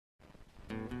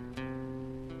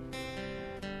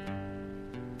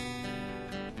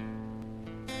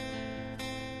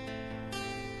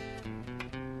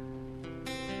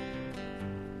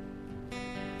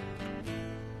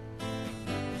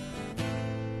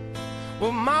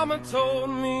Well, Mama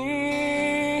told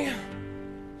me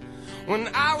when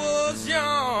I was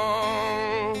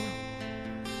young,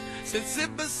 said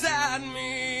sit beside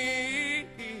me.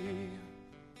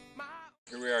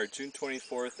 Here we are, June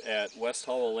 24th at West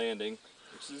Hollow Landing,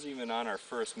 which isn't even on our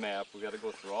first map. We got to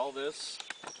go through all this,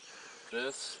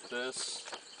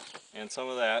 and some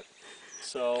of that.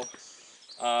 So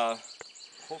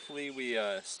hopefully we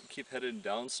keep headed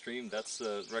downstream. That's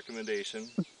the recommendation.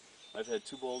 I've had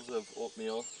 2 bowls of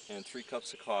oatmeal and 3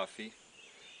 cups of coffee.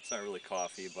 It's not really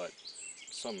coffee, but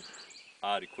some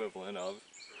odd equivalent of.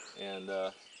 And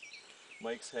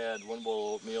Mike's had 1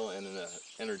 bowl of oatmeal and an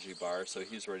energy bar, so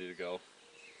he's ready to go.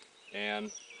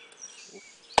 And we'll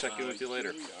check in with you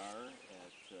later. Here we are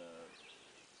at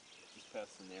just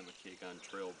past the Namakagon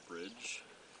Trail Bridge.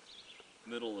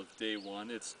 Middle of day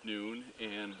 1, it's noon,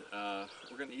 and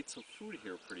we're going to eat some food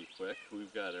here pretty quick.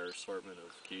 We've got our assortment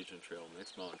of Cajun trail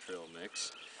mix, mountain trail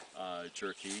mix,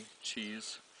 jerky,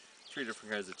 cheese, 3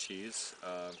 different kinds of cheese,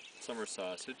 summer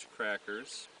sausage,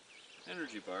 crackers,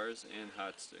 energy bars, and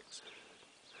hot sticks.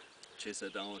 Chase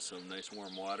that down with some nice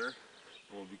warm water,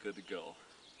 and we'll be good to go.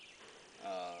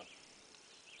 I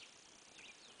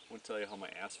won't tell you how my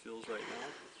ass feels right now.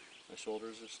 My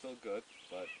shoulders are still good,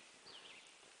 but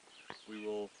we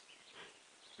will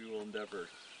endeavor.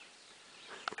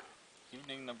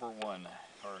 Evening number 1,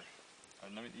 or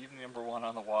evening number 1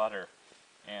 on the water,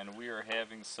 and we are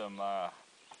having some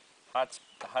hot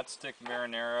stick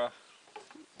marinara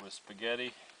with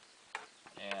spaghetti,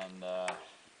 and the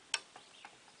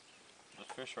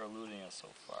fish are eluding us so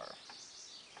far.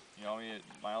 You know how many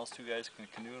miles 2 guys can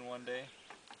canoe in one day?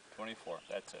 24.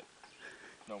 That's it.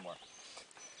 No more.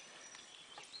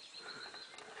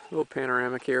 A little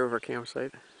panoramic here of our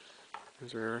campsite.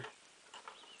 There's the river.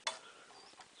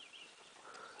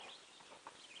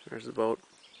 There's the boat.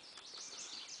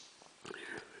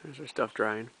 There's our stuff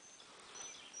drying.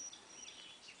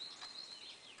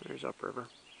 There's upriver.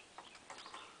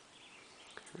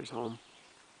 There's home.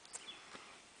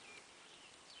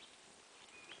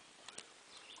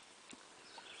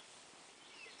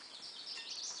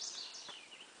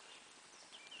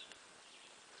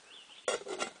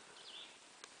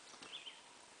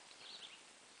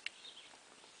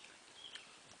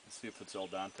 See if it's al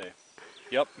dente.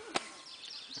 Yep.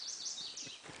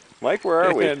 Mike, where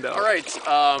are we? All right,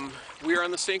 we are on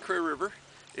the St. Croix River.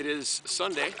 It is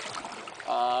Sunday.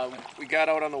 We got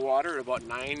out on the water at about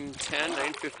 9:10,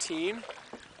 9:15.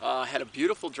 Had a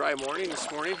beautiful dry morning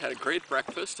this morning. Had a great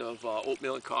breakfast of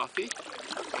oatmeal and coffee.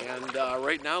 And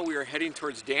right now we are heading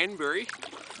towards Danbury,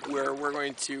 where we're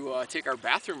going to take our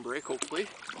bathroom break, hopefully,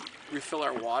 refill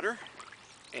our water.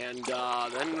 And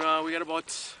then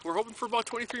we're hoping for about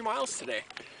 23 miles today,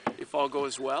 if all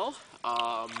goes well.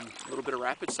 A little bit of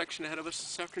rapid section ahead of us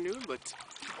this afternoon, but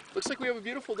looks like we have a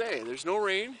beautiful day. There's no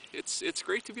rain. It's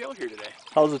great to be out here today.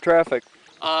 How's the traffic?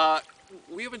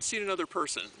 We haven't seen another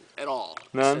person at all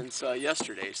since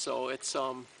yesterday, so it's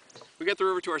we got the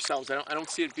river to ourselves. I don't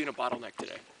see it being a bottleneck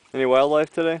today. Any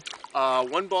wildlife today?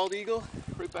 1 bald eagle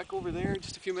right back over there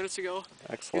just a few minutes ago.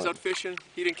 Excellent. He was out fishing.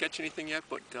 He didn't catch anything yet,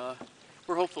 but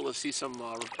we're hopeful to see some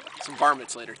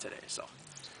varmints later today. So,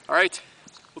 all right,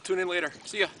 we'll tune in later.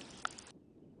 See ya.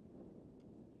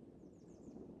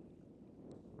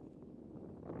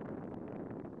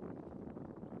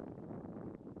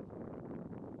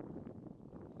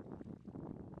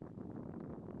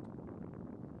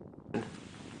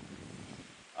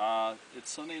 It's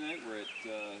Sunday night. We're at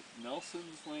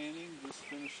Nelson's Landing. Just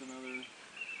finished another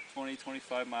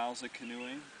 20-25 miles of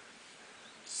canoeing.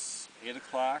 It's 8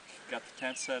 o'clock. Got the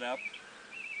tent set up.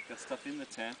 Got stuff in the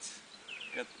tent.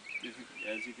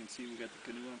 As you can see, we got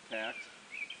the canoe unpacked.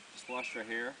 Just washed our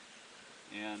hair,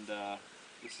 and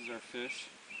this is our fish.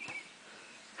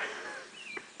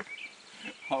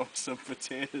 Oh, some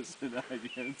potatoes and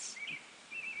onions.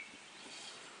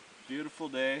 Beautiful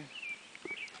day.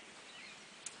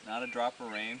 Not a drop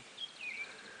of rain.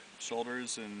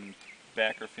 Shoulders and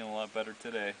back are feeling a lot better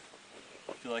today.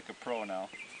 I feel like a pro now.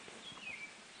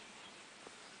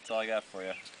 That's all I got for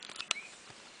you.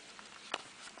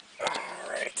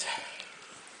 Alright.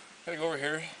 Gotta go over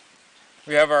here.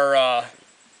 We have our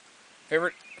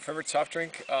favorite soft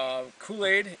drink,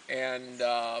 Kool-Aid and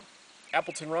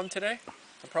Appleton rum today.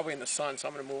 I'm probably in the sun, so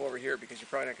I'm going to move over here because you're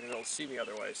probably not going to be able to see me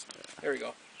otherwise. There we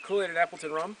go. Kool-Aid and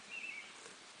Appleton rum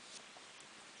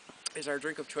is our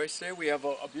drink of choice today. We have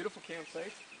a beautiful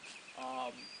campsite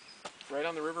right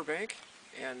on the riverbank,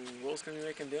 and Will's going to be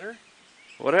making dinner.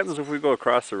 What happens if we go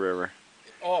across the river?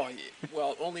 Oh,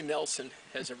 well, only Nelson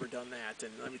has ever done that,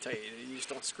 and let me tell you, you just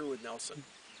don't screw with Nelson.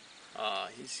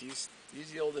 He's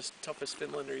the oldest, toughest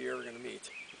Finlander you're ever going to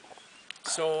meet.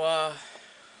 So,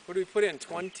 what did we put in?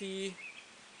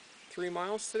 23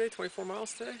 miles today? 24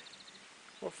 miles today?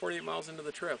 Well, 48 miles into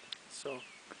the trip. So,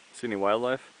 See any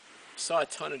wildlife? saw a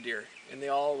ton of deer, and they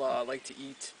all like to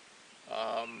eat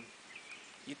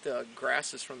the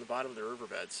grasses from the bottom of the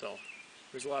riverbed. So,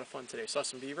 it was a lot of fun today. Saw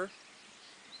some beaver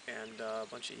and a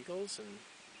bunch of eagles and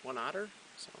one otter.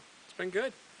 So, it's been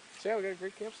good. So yeah, we got a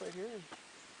great campsite here, and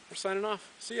we're signing off.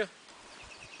 See ya.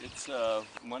 It's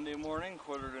Monday morning,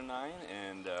 8:45,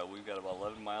 and we've got about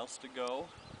 11 miles to go.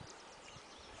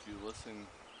 If you listen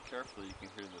carefully, you can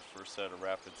hear the first set of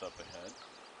rapids up ahead.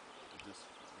 We just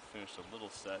finished a little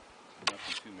set,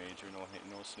 nothing too major,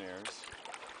 no snares.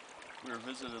 We were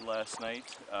visited last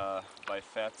night by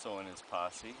Fatso and his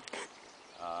posse.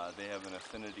 They have an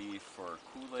affinity for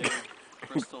Kool-Aid,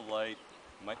 Crystal Light,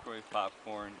 microwave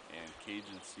popcorn, and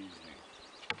Cajun seasoning.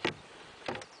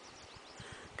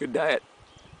 Good diet.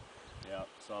 Yeah,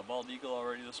 saw a bald eagle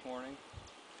already this morning.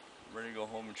 Ready to go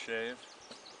home and shave.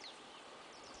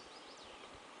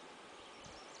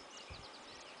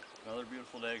 Another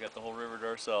beautiful day, got the whole river to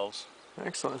ourselves.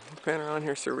 Excellent. We'll pan around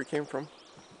here, see where we came from.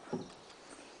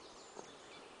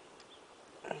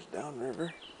 There's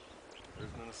downriver.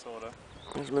 There's Minnesota.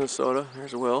 There's Minnesota.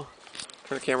 There's Will.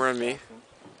 Turn the camera on me.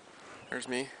 There's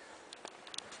me.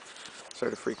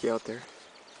 Sorry to freak you out there.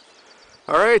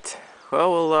 Alright,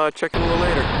 well, we'll check in a little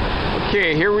later.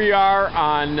 Okay, here we are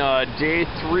on day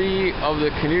 3 of the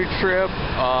canoe trip.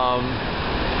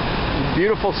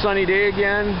 Beautiful sunny day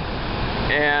again.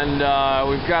 And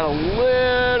we've got a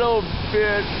little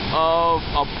bit of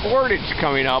a portage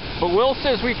coming up. But Will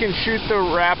says we can shoot the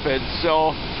rapids,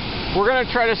 so we're going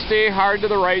to try to stay hard to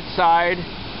the right side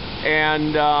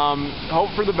and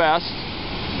hope for the best.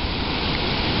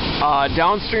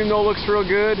 Downstream though looks real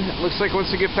good. Looks like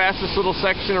once we get past this little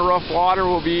section of rough water,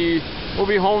 we'll be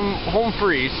home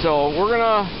free. So we're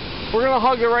gonna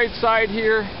hug the right side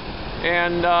here,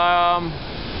 and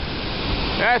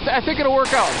I think it'll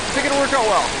work out. I think it'll work out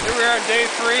well. Here we are on day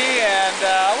 3, and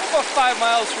we're about 5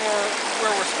 miles from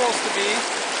where we're supposed to be.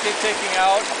 Keep taking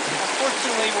out.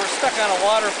 Unfortunately, we're stuck on a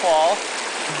waterfall.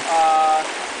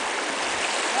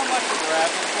 Not much of the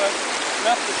rapids, but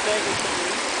enough to stay with the lead.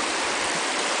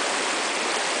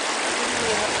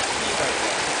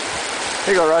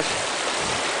 Here you go, Rush.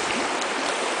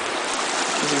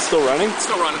 Is it still running? It's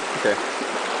still running. Okay.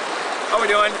 How we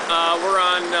doing? We're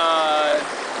on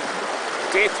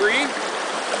day 3.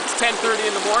 It's 10:30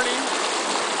 in the morning.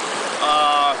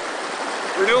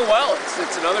 We're doing well.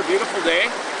 It's another beautiful day.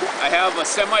 I have a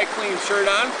semi-clean shirt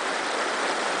on.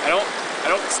 I don't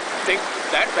think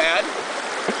that bad.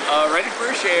 Ready for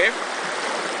a shave.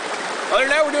 Other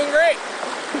than that, we're doing great.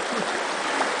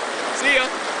 See ya.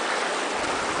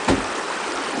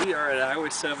 We are at Highway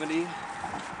 70.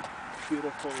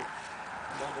 Beautiful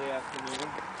Monday afternoon.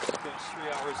 Finished 3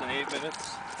 hours and 8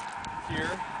 minutes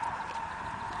here.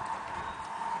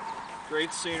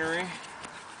 Great scenery.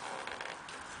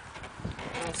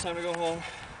 Now it's time to go home.